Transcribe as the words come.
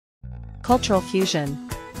Cultural fusion.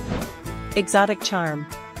 Exotic charm.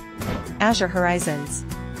 Azure horizons.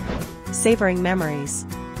 Savoring memories.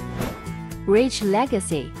 Rich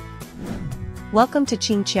legacy. Welcome to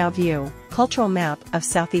Qingqiao View, cultural map of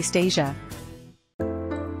Southeast Asia.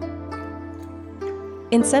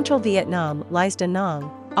 In central Vietnam lies Da Nang,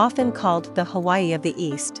 often called the Hawaii of the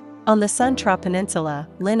East. On the Sun Tra Peninsula,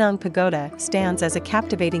 Linh Pagoda stands as a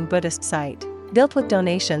captivating Buddhist site. Built with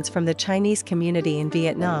donations from the Chinese community in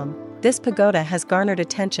Vietnam, this pagoda has garnered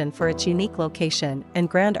attention for its unique location and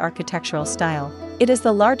grand architectural style. It is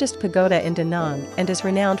the largest pagoda in Da Nang and is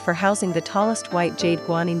renowned for housing the tallest white jade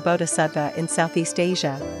Guanyin Bodhisattva in Southeast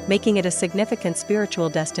Asia, making it a significant spiritual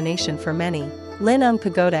destination for many. Linh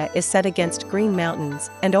Pagoda is set against green mountains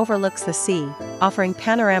and overlooks the sea, offering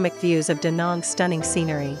panoramic views of Da Nang's stunning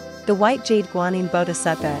scenery. The white jade Guanyin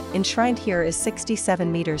Bodhisattva enshrined here is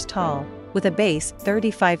 67 meters tall, with a base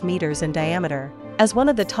 35 meters in diameter. As one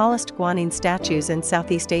of the tallest Guanyin statues in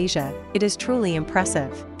Southeast Asia, it is truly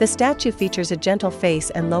impressive. The statue features a gentle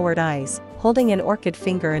face and lowered eyes, holding an orchid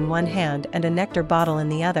finger in one hand and a nectar bottle in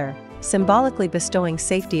the other, symbolically bestowing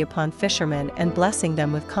safety upon fishermen and blessing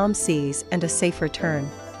them with calm seas and a safe return.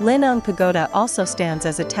 Linh Pagoda also stands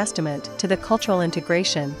as a testament to the cultural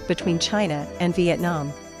integration between China and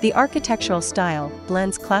Vietnam. The architectural style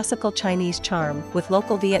blends classical Chinese charm with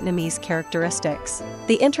local Vietnamese characteristics.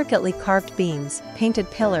 The intricately carved beams, painted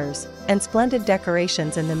pillars, and splendid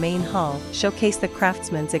decorations in the main hall showcase the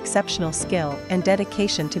craftsman's exceptional skill and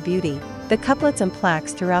dedication to beauty. The couplets and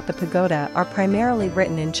plaques throughout the pagoda are primarily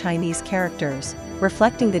written in Chinese characters,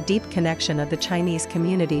 reflecting the deep connection of the Chinese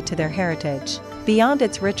community to their heritage. Beyond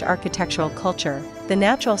its rich architectural culture, the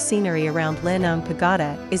natural scenery around Linh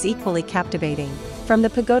Pagoda is equally captivating. From the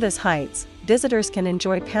pagoda's heights, visitors can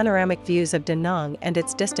enjoy panoramic views of Da Nang and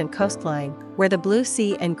its distant coastline, where the blue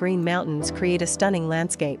sea and green mountains create a stunning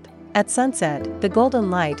landscape. At sunset, the golden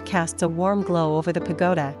light casts a warm glow over the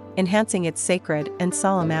pagoda, enhancing its sacred and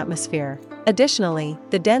solemn atmosphere. Additionally,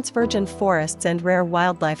 the dense virgin forests and rare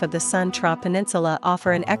wildlife of the Sun Tra Peninsula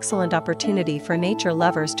offer an excellent opportunity for nature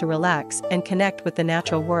lovers to relax and connect with the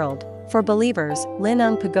natural world. For believers,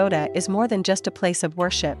 Linh Pagoda is more than just a place of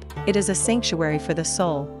worship, it is a sanctuary for the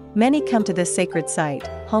soul. Many come to this sacred site,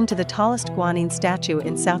 home to the tallest Guanyin statue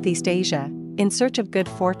in Southeast Asia, in search of good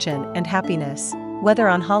fortune and happiness. Whether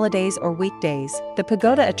on holidays or weekdays, the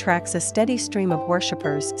pagoda attracts a steady stream of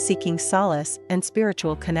worshippers seeking solace and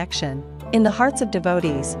spiritual connection. In the hearts of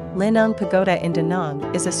devotees, Linh Pagoda in Da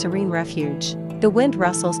Nang is a serene refuge. The wind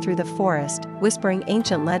rustles through the forest, whispering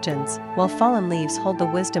ancient legends, while fallen leaves hold the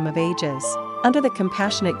wisdom of ages. Under the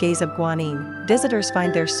compassionate gaze of Guanyin, visitors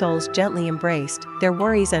find their souls gently embraced, their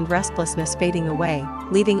worries and restlessness fading away,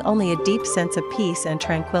 leaving only a deep sense of peace and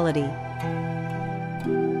tranquility.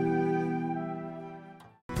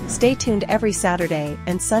 Stay tuned every Saturday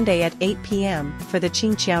and Sunday at 8 p.m. for the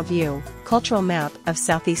Qingqiao View, cultural map of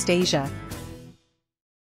Southeast Asia.